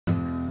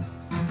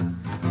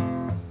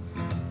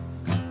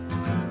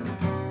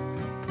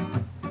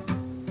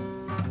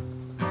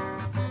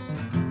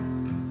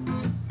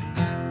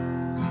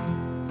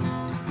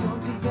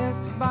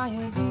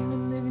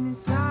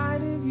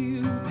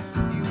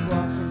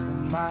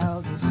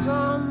miles in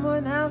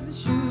someone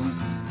else's shoes.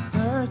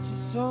 Search your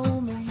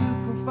soul, maybe you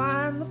can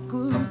find the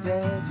clues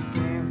that you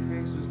can't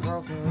fix what's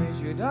broken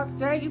with your duct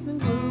tape and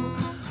glue.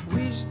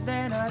 Wish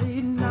that I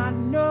did not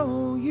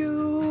know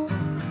you,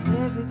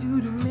 says it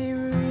to the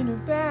mirror in her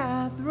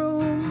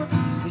bathroom.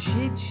 The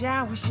shit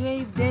shower,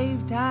 shave,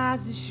 Dave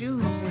ties his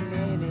shoes, and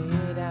then they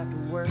head out to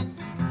work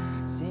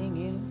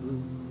singing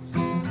blues.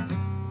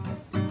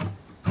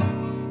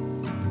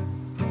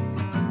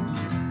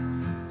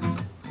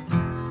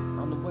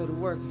 On the way to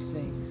work he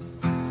sings,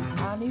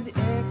 I need the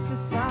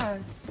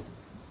exercise,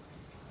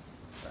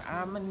 but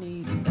I'ma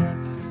need an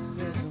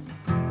exorcism.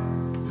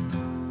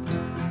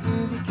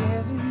 Who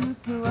cares if you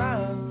can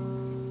rhyme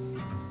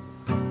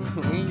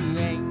when you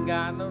ain't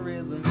got no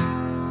rhythm?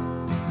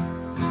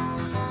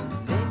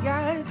 They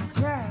got you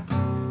trapped,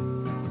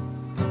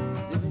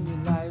 living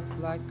your life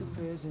like a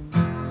prison.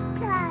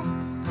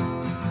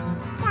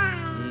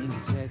 Ain't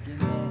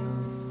checking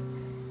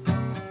out,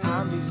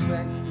 I'm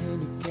expecting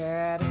a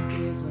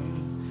cataclysm.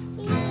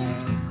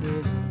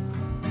 Cataclysm.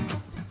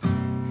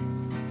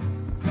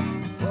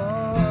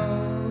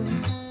 Whoa,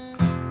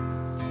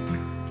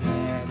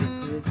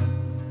 cataclysm.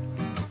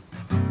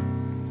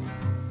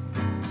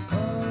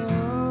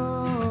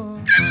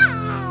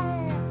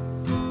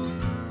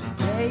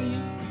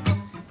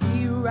 He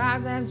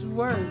arrives at his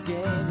work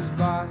and his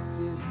boss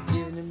is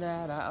giving him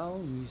that I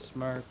own you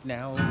smirk.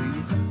 Now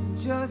we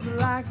just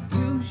like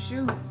to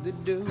shoot the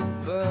dude,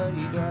 but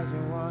he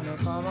doesn't want to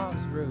come off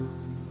rude.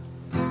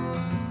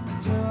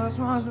 Just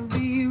wants to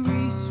be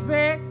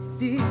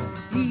respected.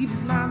 He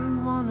does not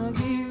want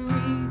to get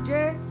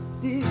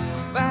rejected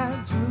by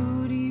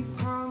Judy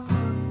from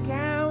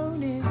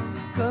accounting,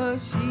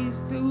 'cause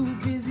she's too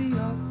busy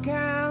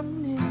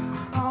accounting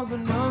all the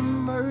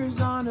numbers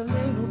on a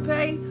little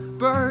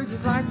paper,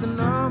 just like the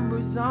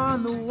numbers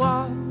on the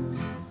wall.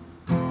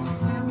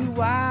 Tell me,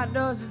 why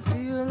does it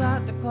feel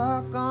like the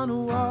clock on the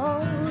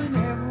wall?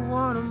 Never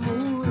wanna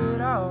move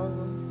at all.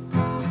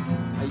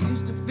 I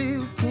used to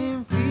feel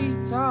 10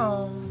 feet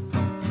tall,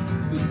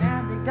 but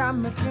now they got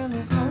me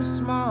feeling so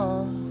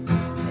small.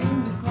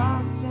 And the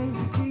clocks, they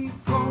just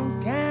keep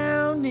on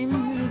counting,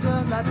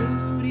 just like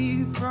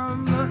Judy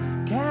from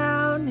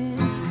accounting.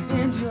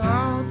 And you're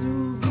all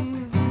too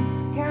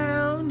busy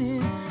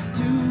counting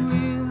to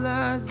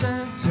realize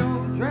that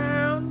you're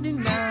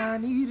drowning. I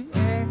need an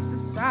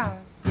exercise,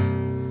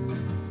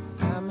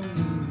 I'ma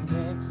need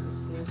an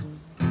exorcism.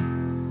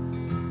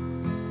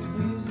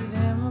 Music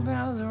them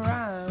about the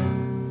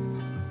rhyme,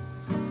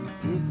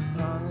 with the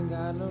song ain't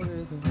got no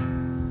rhythm.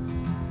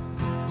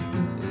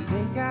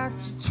 They got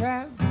you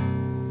trapped,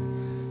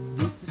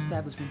 this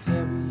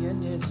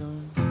establishmentarianism.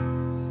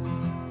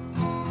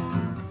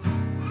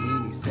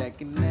 Any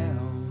second now,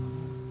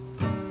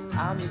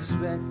 I'm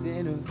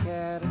expecting a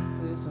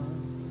cataclysm,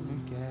 a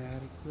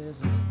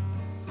cataclysm.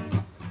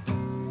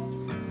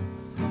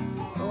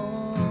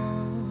 Oh,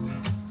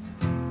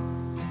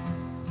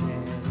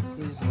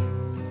 cataclysm.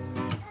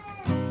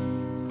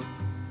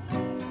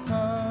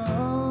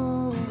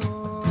 Oh,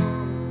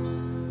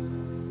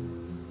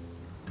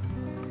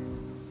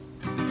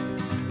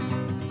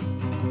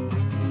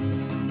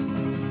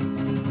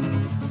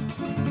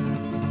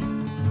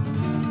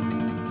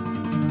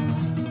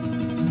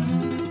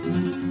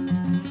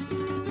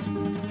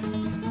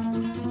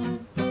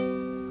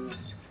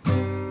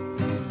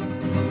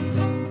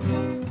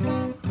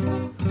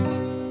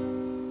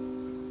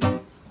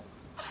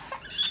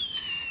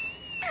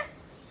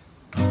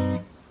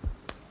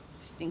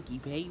 stinky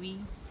baby,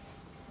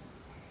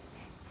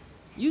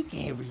 you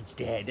can't reach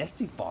that. That's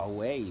too far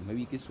away. Maybe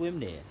you can swim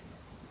there.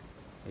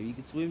 Maybe you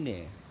can swim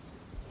there.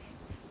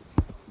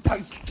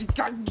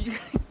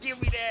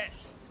 Give me that.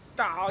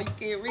 Oh, you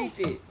can't reach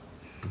it.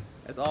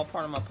 That's all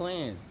part of my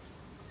plan.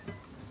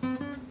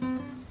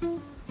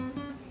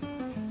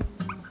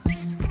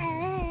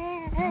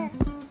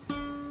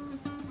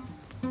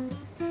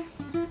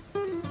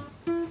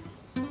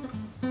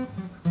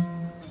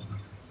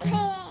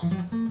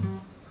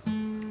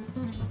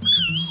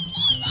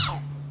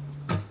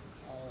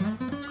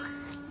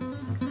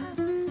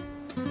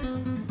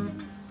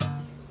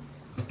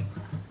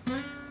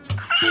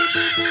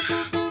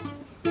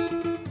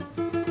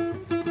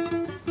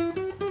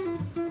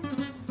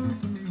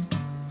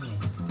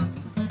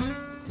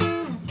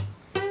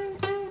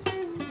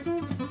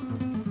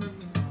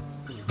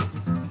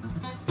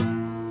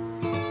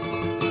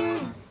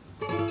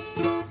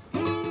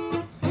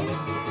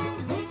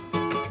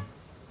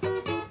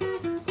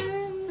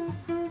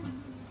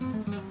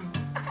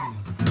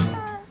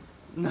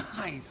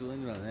 Nice,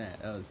 win on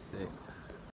that. That was sick.